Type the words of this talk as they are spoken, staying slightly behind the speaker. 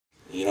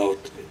You know,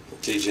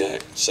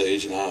 T-Jack,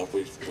 Sage, and I,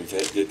 we've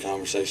had good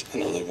conversation. I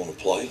know they want to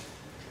play.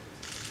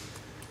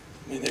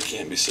 I mean, they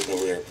can't be sitting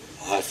over there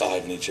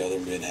high-fiving each other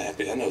and being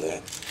happy. I know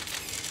that.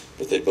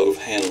 But they both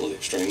handled it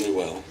extremely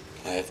well.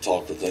 I have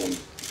talked with them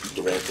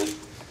directly,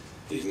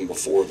 even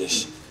before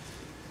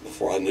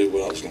I knew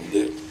what I was going to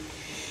do.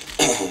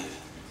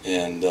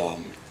 And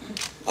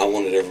I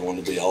wanted everyone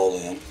to be all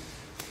in.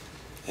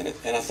 And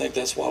I think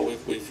that's why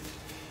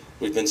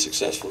we've been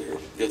successful here.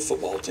 Good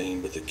football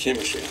team, but the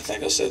chemistry, I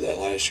think I said that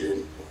last year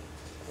in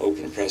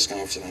opening press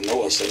conference, and I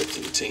know I said it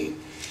to the team,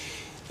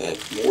 that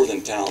more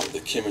than talent, the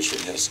chemistry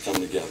has to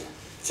come together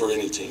for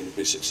any team to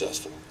be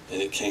successful.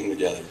 And it came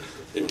together.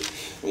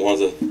 One of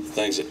the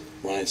things that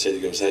Ryan said,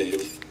 he goes, hey,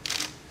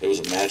 it was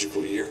a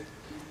magical year.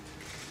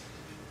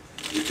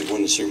 You could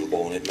win the Super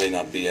Bowl and it may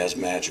not be as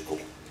magical,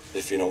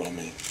 if you know what I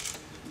mean.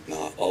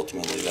 Now,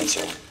 ultimately,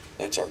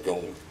 that's our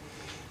goal.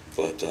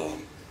 But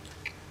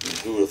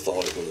who would have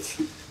thought it would have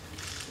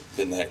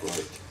been that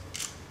great?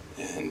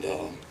 And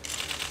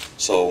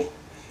so,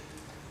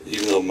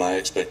 even though my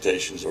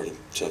expectations are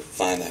to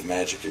find that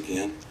magic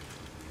again,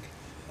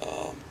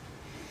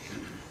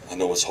 I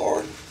know it's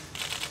hard.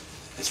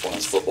 That's why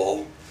it's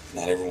football.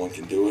 Not everyone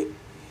can do it.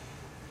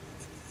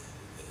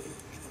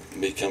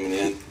 Me coming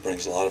in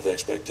brings a lot of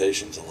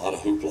expectations, a lot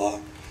of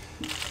hoopla.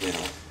 You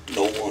know,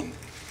 no one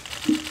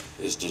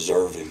is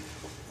deserving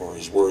or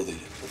is worthy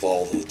of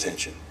all the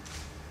attention.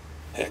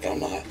 Heck, I'm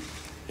not.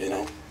 You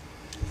know,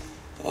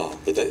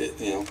 but that,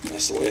 you know,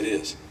 that's the way it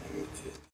is.